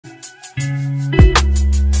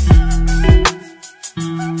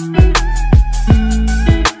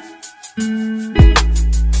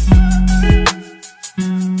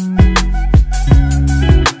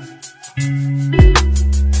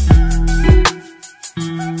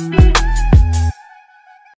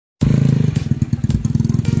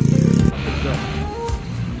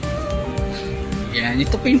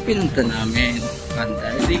po yung pinunta namin.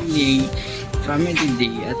 Panda Disney, Family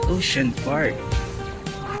Day at Ocean Park.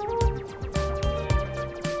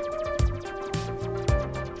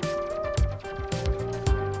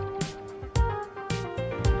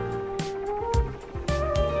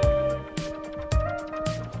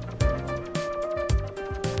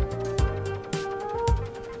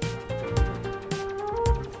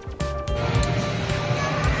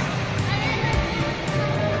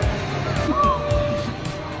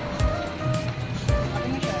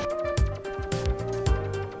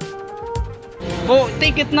 Oh,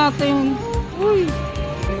 ticket natin. Uy.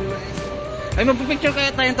 Ay, magpipicture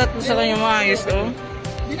kaya tayong tatlo sa kanya maayos, oh.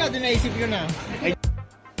 Hindi natin naisip yun, ah. Ay.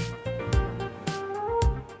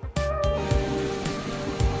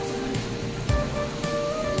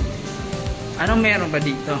 Anong meron ba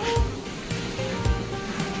dito?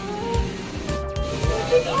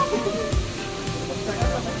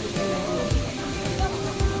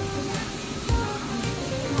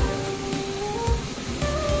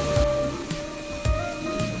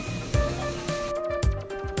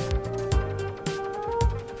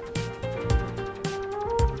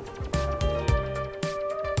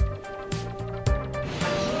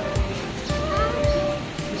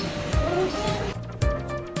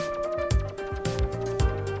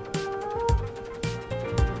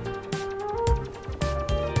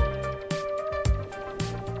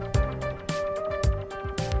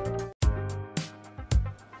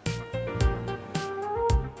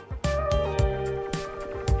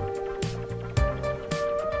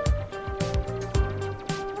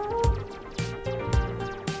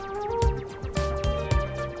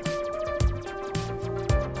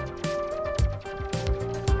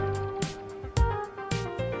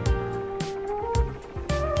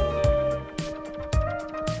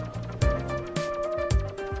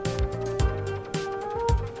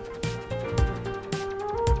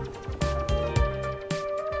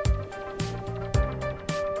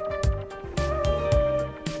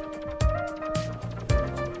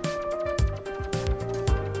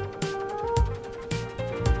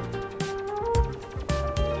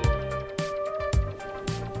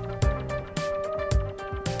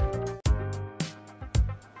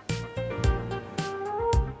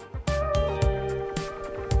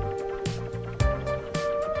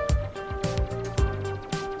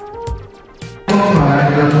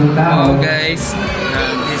 Oh guys,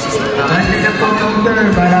 this is the time.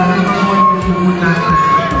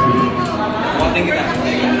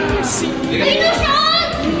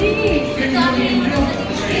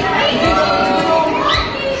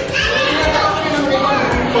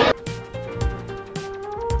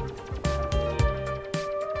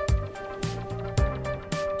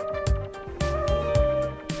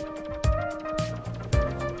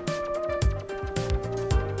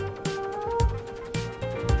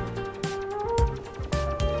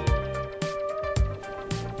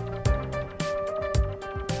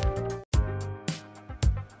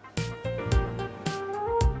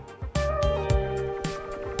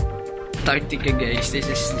 Antarctica guys, this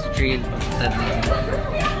is the trail of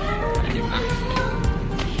diba?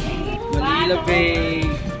 Manila Bay.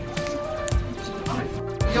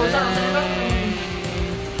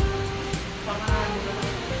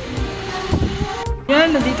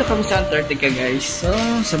 Yan, nandito kami sa Antarctica guys. So,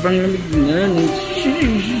 sobrang lamig na.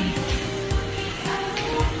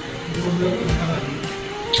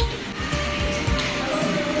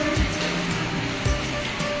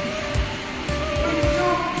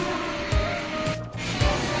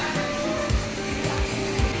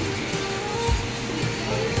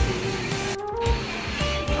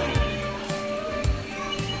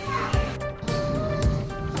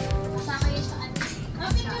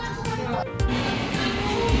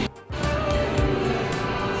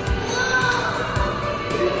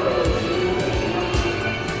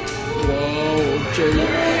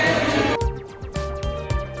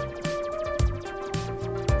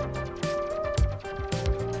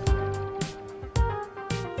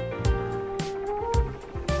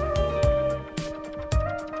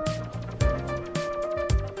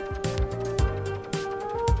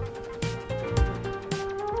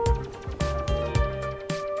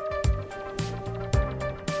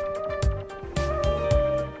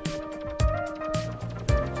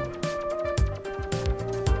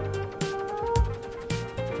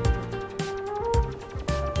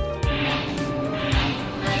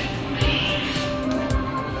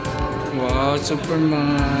 Wow,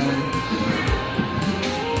 Superman.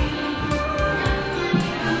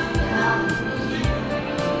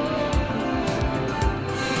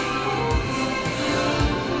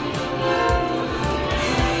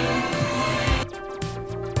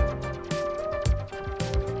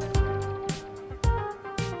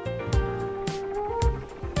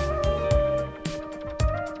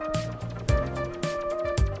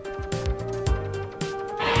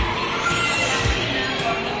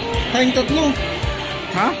 Tayong tatlo.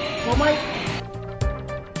 Ha? Mamay.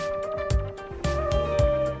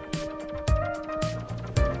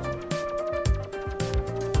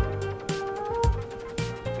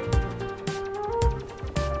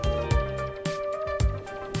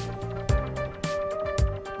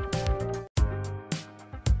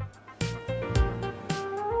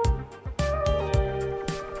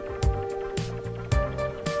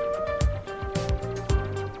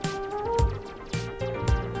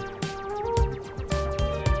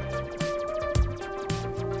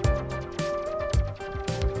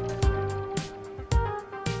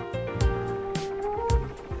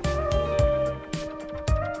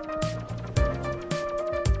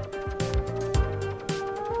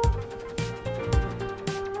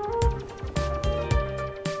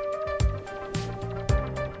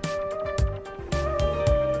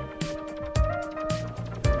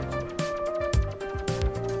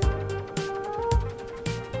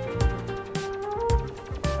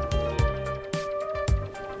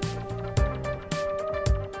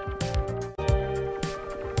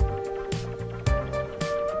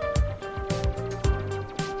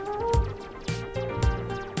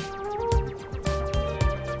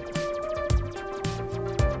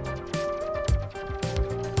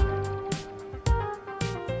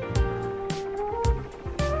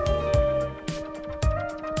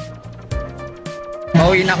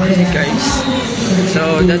 Pauwi na kami guys.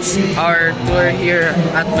 So that's our tour here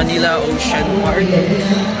at Manila Ocean Park.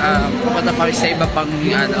 Pupunta kami sa iba pang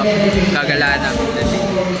gagalaan namin today.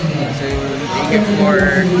 So thank you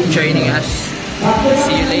for joining us.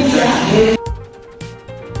 See you later.